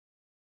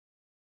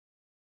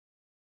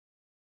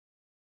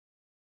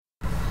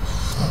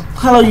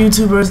Hello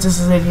YouTubers, this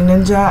is Lady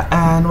Ninja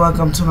and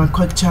welcome to my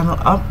quick channel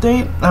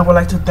update. I would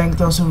like to thank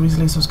those who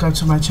recently subscribed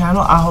to my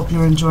channel. I hope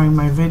you're enjoying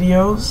my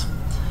videos.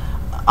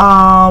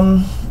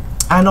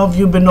 I know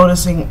you've been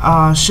noticing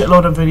a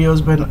shitload of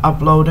videos been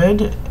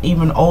uploaded,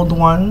 even old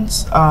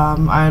ones.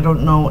 I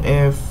don't know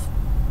if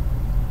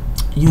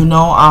you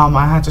know,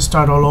 I had to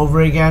start all over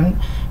again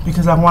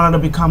because I wanted to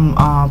become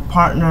a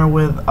partner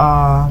with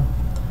a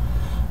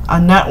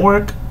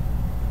network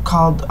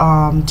called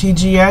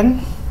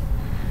TGN.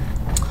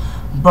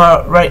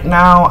 But right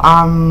now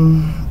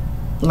I'm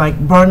like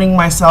burning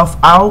myself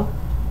out.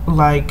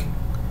 Like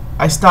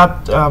I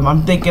stopped.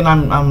 I'm thinking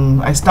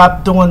I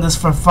stopped doing this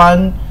for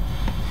fun,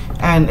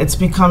 and it's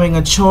becoming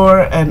a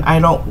chore. And I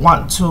don't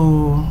want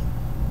to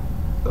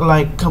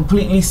like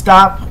completely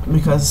stop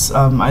because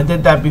I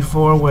did that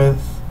before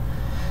with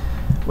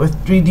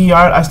 3D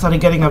art. I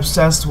started getting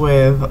obsessed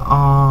with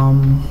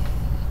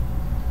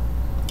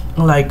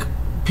like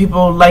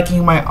people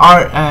liking my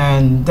art,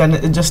 and then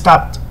it just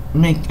stopped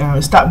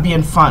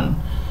being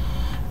fun.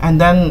 And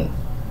then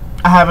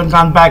I haven't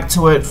gone back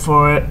to it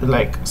for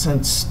like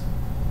since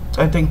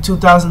I think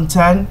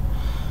 2010.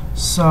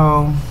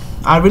 So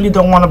I really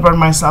don't want to burn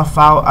myself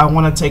out. I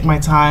want to take my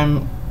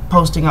time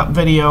posting up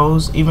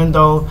videos, even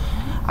though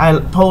I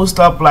post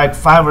up like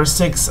 5 or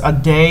 6 a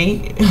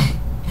day.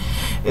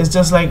 It's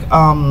just like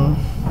I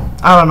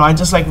don't know, I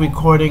just like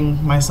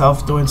recording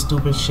myself doing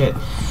stupid shit.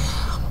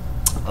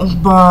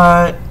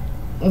 But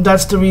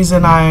that's the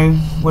reason I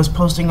was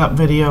posting up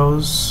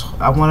videos.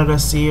 I wanted to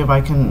see if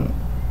I can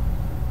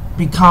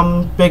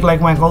become big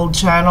like my old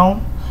channel.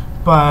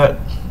 But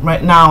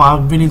right now I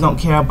really don't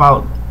care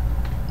about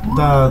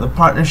the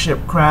partnership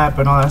crap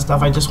and all that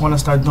stuff. I just want to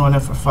start doing it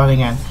for fun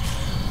again.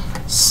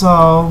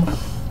 So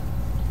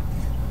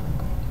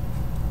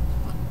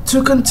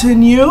to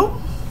continue,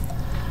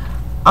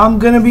 I'm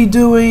gonna be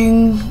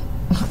doing,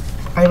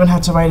 I even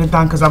had to write it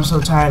down because I'm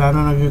so tired. I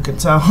don't know if you can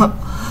tell.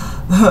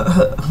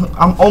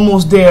 I'm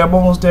almost there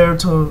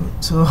to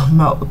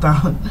melt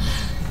down.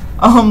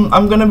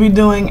 I'm gonna be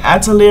doing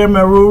Atelier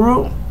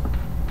Meruru,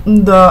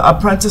 the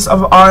Apprentice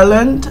of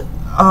Ireland.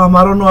 I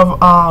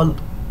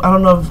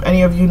don't know if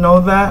any of you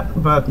know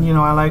that, but you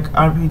know I like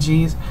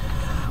RPGs.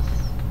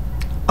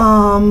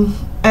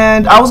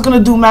 And I was gonna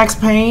do Max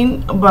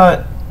Payne,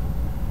 but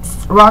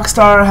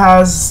Rockstar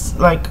has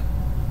like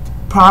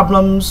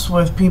problems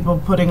with people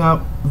putting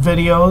up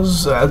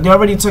videos. They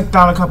already took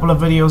down a couple of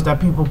videos that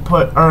people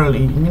put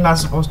early. You're not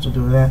supposed to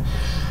do that.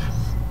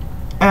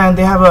 And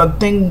they have a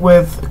thing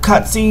with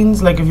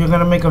cutscenes. Like if you're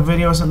gonna make a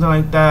video or something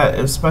like that,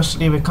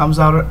 especially if it comes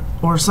out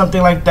or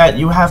something like that,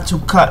 you have to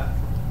cut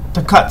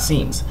the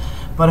cutscenes.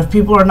 But if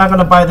people are not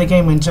gonna buy the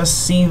game and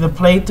just see the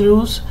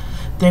playthroughs,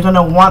 they're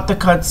gonna want the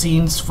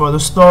cutscenes for the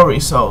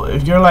story. So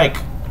if you're like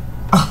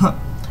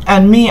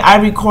and me, I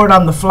record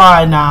on the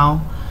fly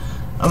now.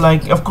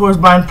 Like, of course,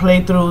 buying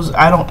playthroughs,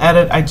 I don't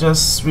edit, I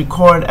just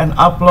record and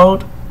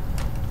upload.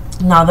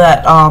 Now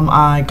that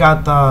I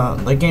got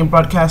the Game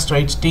Broadcaster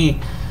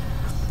HD,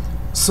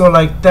 so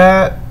like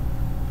that,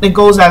 it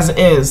goes as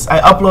is. I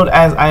upload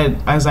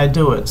as I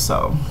do it.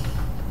 So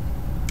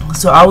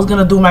I was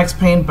gonna do Max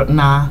Payne, but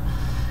nah.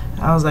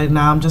 I was like,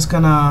 nah, I'm just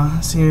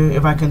gonna see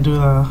if I can do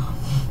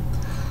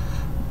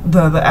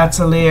the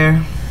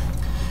Atelier.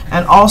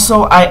 And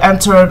also, I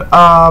entered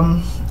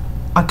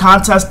a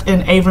contest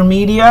in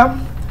Avermedia.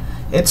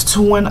 It's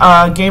to win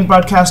a Game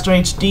Broadcaster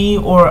HD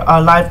or a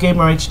Live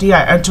Gamer HD.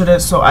 I entered it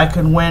so I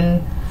can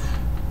win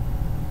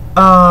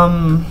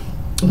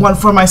one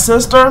for my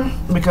sister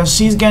because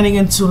she's getting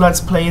into Let's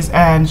Plays,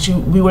 and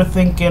we were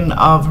thinking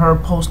of her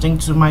posting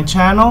to my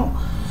channel,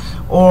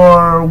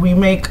 or we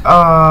make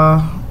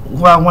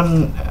well,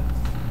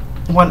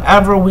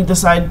 whenever we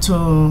decide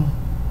to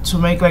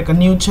make like a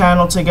new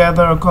channel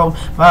together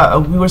or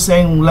we were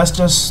saying let's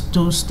just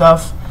do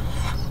stuff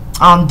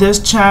on this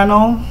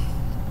channel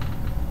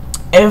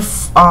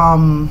if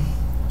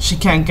she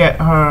can't get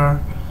her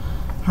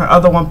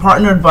other one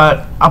partnered.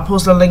 But I'll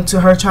post a link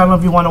to her channel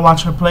if you want to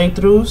watch her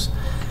playthroughs.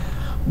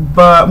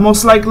 But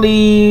most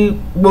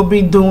likely we'll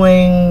be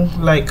doing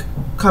like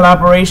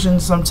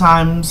collaborations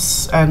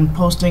sometimes and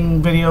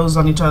posting videos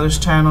on each other's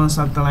channel and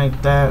something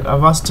like that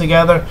of us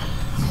together,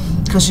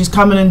 because she's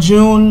coming in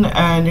June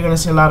and you're gonna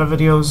see a lot of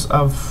videos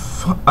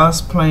of us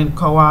playing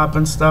co-op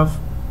and stuff.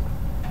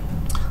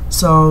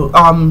 So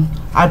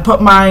I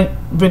put my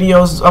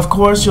videos, of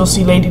course you'll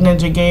see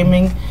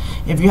LadyNinjaGaming.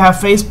 If you have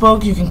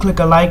Facebook, you can click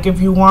a like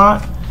if you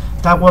want.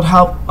 That would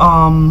help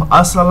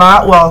us a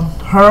lot, well,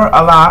 her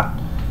a lot.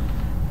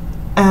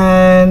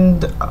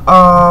 And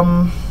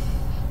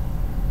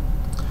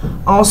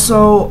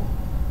also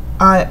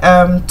I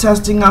am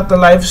testing out the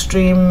live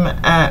stream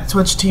at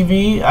Twitch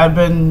TV.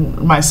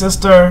 My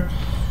sister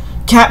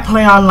can't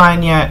play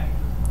online yet,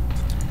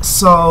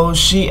 so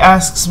she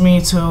asks me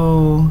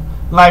to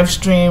live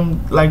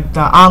stream like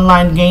the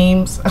online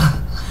games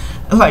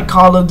like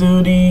Call of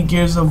Duty,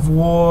 Gears of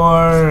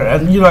War,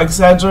 and you know,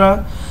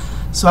 etc.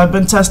 So I've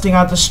been testing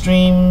out the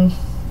stream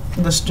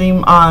the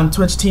stream on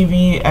Twitch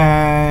TV,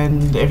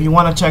 and if you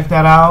want to check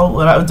that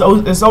out,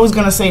 it's always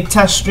gonna say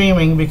test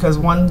streaming, because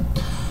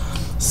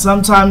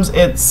sometimes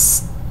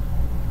it's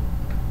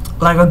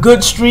like a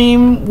good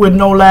stream with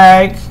no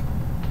lag,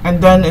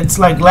 and then it's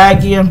like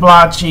laggy and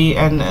blotchy,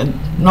 and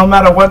no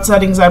matter what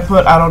settings I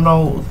put, I don't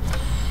know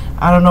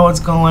what's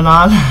going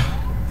on.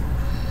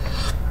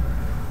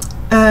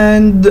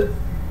 And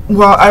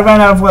well, I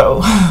ran out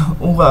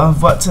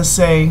of what to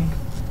say.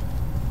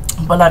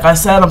 But like I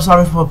said, I'm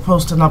sorry for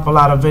posting up a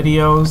lot of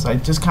videos. I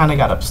just kind of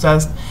got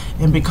obsessed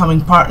in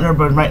becoming partner,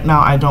 but right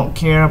now I don't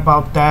care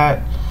about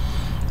that.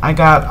 I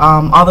got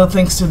other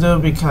things to do,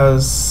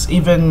 because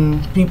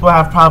even people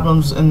have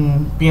problems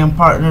in being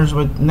partners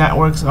with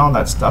networks and all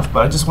that stuff.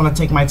 But I just want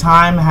to take my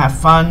time and have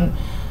fun.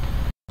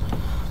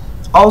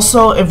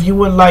 Also, if you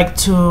would like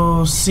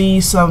to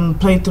see some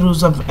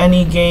playthroughs of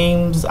any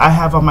games I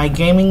have on my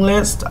gaming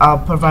list, I'll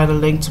provide a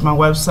link to my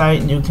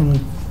website. You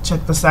can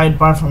check the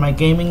sidebar for my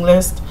gaming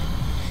list.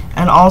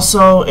 And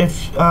also,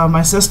 if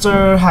my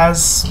sister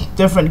has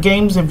different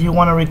games, if you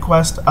want to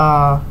request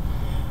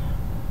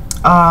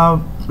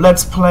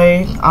let's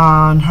play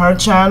on her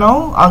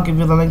channel, I'll give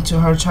you the link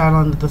to her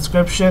channel in the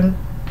description.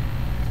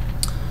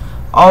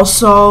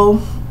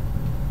 Also,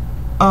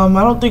 I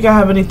don't think I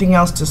have anything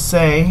else to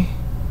say,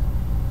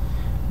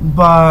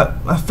 but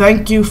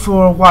thank you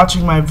for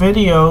watching my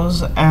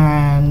videos,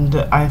 and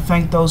I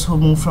thank those who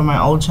moved from my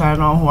old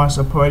channel, who are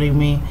supporting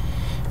me,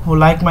 who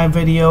like my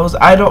videos.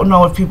 I don't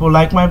know if people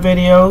like my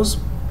videos.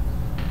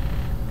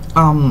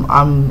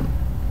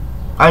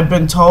 I've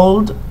been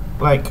told,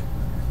 like,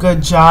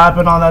 good job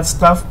and all that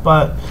stuff,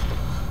 but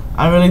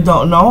I really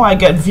don't know. I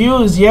get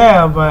views,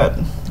 yeah, but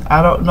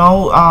I don't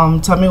know.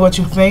 Tell me what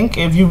you think.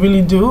 If you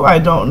really do, I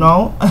don't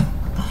know.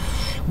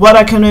 What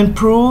I can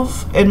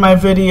improve in my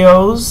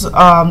videos,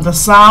 the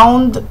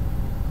sound,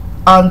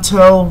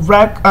 until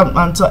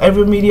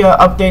Avermedia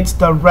updates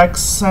the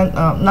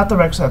not the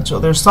Rec Central,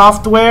 their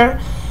software.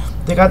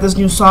 They got this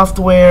new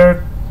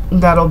software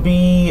that'll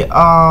be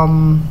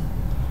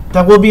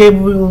that will be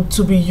able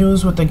to be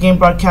used with the Game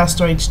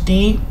Broadcaster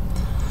HD.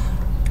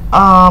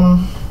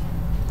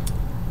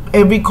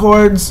 It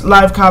records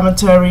live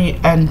commentary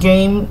and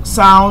game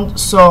sound,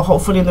 so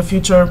hopefully in the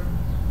future,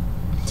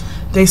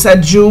 they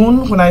said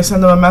June, when I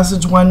send them a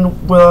message,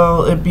 when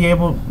will I be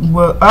able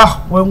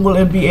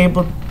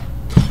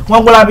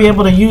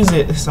to use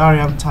it? Sorry,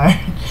 I'm tired.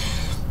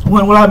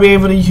 When will I be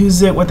able to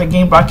use it with the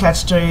Game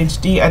Broadcaster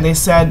HD? And they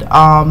said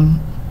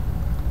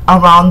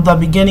around the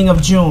beginning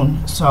of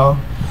June. So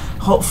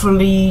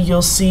hopefully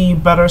you'll see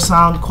better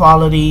sound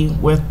quality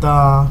with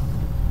a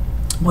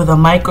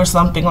mic or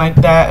something like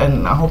that.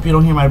 And I hope you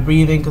don't hear my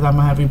breathing, because I'm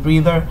a heavy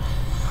breather.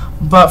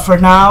 But for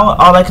now,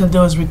 all I can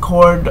do is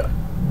record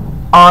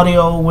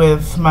audio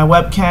with my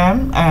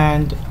webcam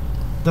and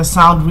the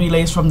sound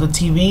relays from the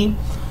TV.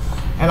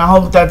 And I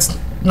hope that's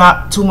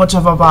not too much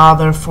of a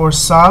bother for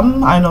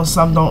some. I know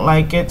some don't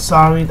like it.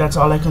 Sorry, that's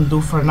all I can do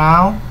for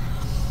now.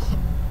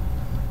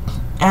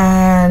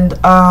 And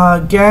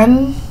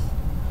again,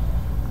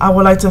 I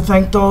would like to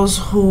thank those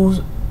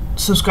who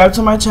subscribe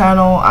to my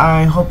channel.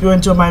 I hope you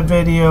enjoy my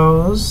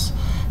videos.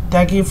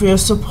 Thank you for your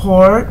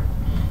support.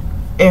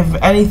 If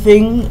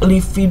anything,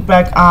 leave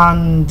feedback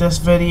on this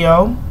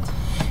video.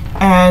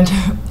 And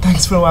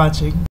thanks for watching.